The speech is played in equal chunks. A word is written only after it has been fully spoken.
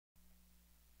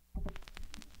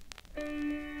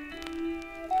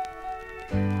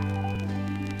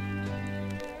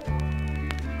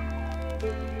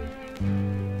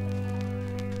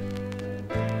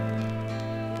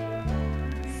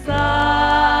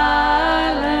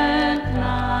Silent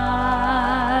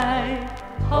night,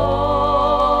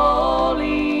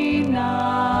 holy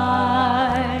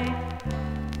night.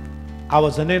 I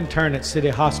was an intern at City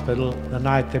Hospital the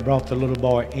night they brought the little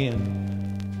boy in.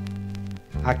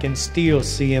 I can still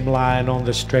see him lying on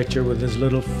the stretcher with his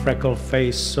little freckled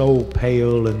face so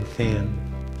pale and thin.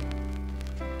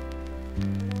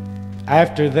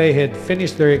 After they had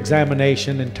finished their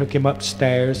examination and took him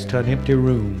upstairs to an empty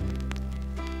room,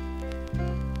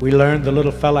 we learned the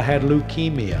little fella had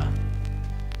leukemia,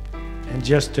 and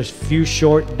just a few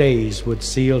short days would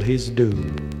seal his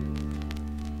doom.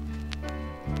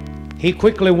 He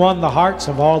quickly won the hearts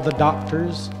of all the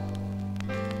doctors,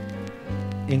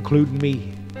 including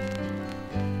me.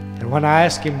 And when I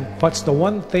asked him what's the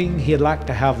one thing he'd like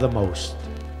to have the most,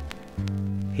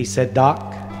 he said,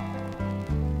 "Doc,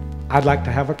 I'd like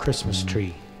to have a Christmas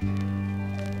tree."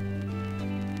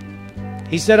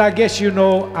 He said, "I guess you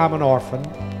know I'm an orphan.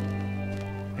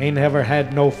 Ain't ever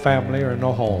had no family or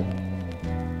no home.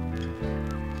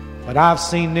 But I've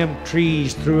seen them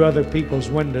trees through other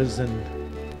people's windows, and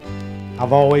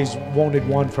I've always wanted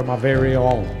one for my very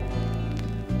own."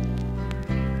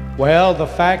 Well, the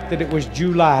fact that it was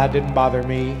July didn't bother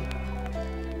me.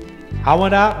 I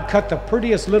went out and cut the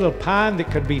prettiest little pine that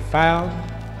could be found.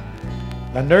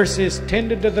 The nurses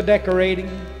tended to the decorating,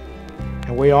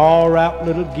 and we all wrapped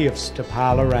little gifts to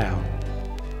pile around.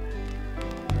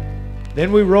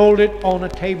 Then we rolled it on a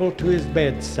table to his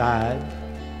bedside,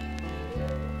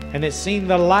 and it seemed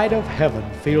the light of heaven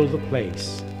filled the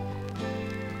place.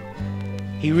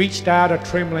 He reached out a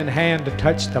trembling hand to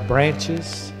touch the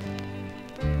branches,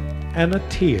 and a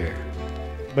tear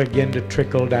began to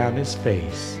trickle down his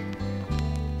face.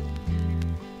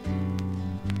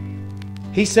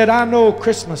 He said, "I know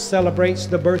Christmas celebrates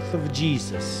the birth of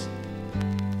Jesus,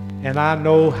 and I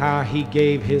know how he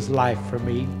gave his life for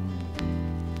me.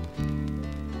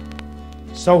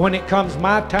 So when it comes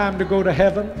my time to go to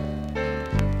heaven,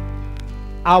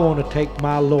 I want to take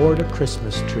my Lord a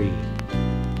Christmas tree."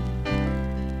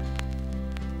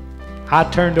 I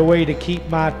turned away to keep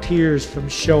my tears from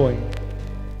showing,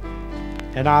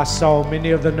 and I saw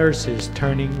many of the nurses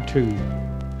turning too.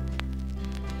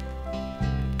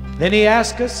 Then he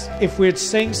asked us if we'd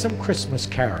sing some Christmas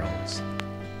carols.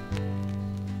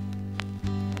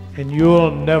 And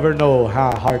you'll never know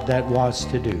how hard that was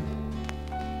to do.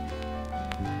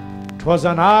 'Twas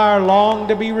an hour long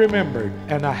to be remembered,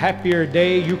 and a happier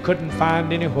day you couldn't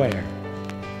find anywhere.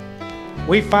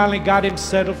 We finally got him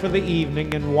settled for the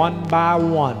evening, and one by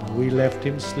one we left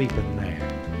him sleeping there.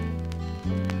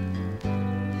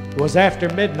 It was after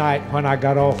midnight when I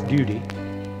got off duty,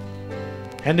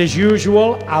 and as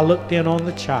usual, I looked in on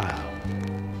the child.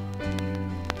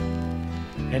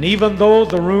 And even though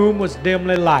the room was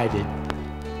dimly lighted,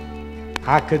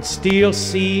 I could still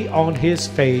see on his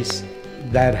face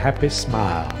that happy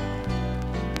smile.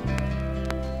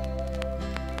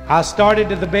 I started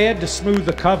to the bed to smooth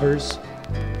the covers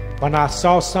when I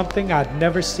saw something I'd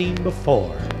never seen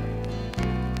before.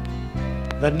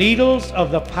 The needles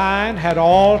of the pine had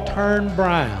all turned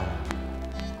brown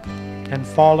and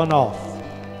fallen off,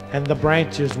 and the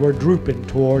branches were drooping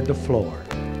toward the floor.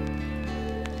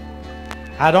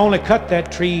 I'd only cut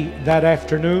that tree that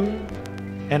afternoon,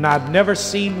 and I'd never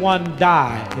seen one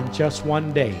die in just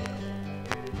one day.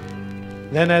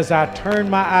 Then as I turned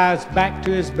my eyes back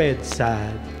to his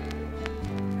bedside,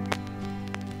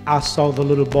 I saw the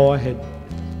little boy had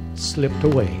slipped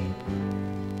away.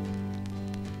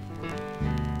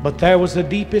 But there was the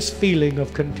deepest feeling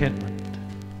of contentment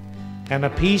and a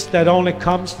peace that only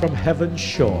comes from heaven's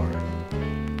shore.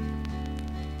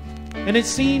 And it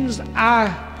seems I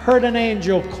heard an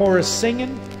angel chorus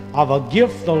singing of a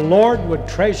gift the Lord would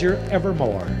treasure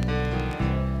evermore.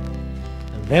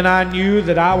 And then I knew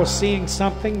that I was seeing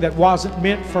something that wasn't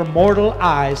meant for mortal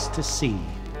eyes to see.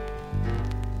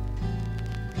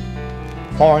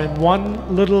 For in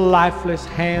one little lifeless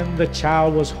hand the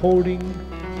child was holding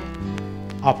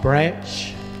a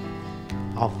branch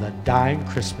of the dying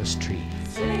Christmas tree.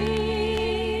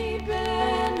 Sleep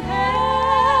in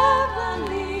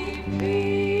heavenly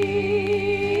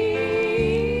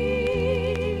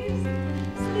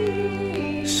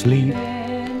peace. Sleep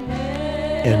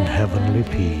in heavenly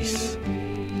peace.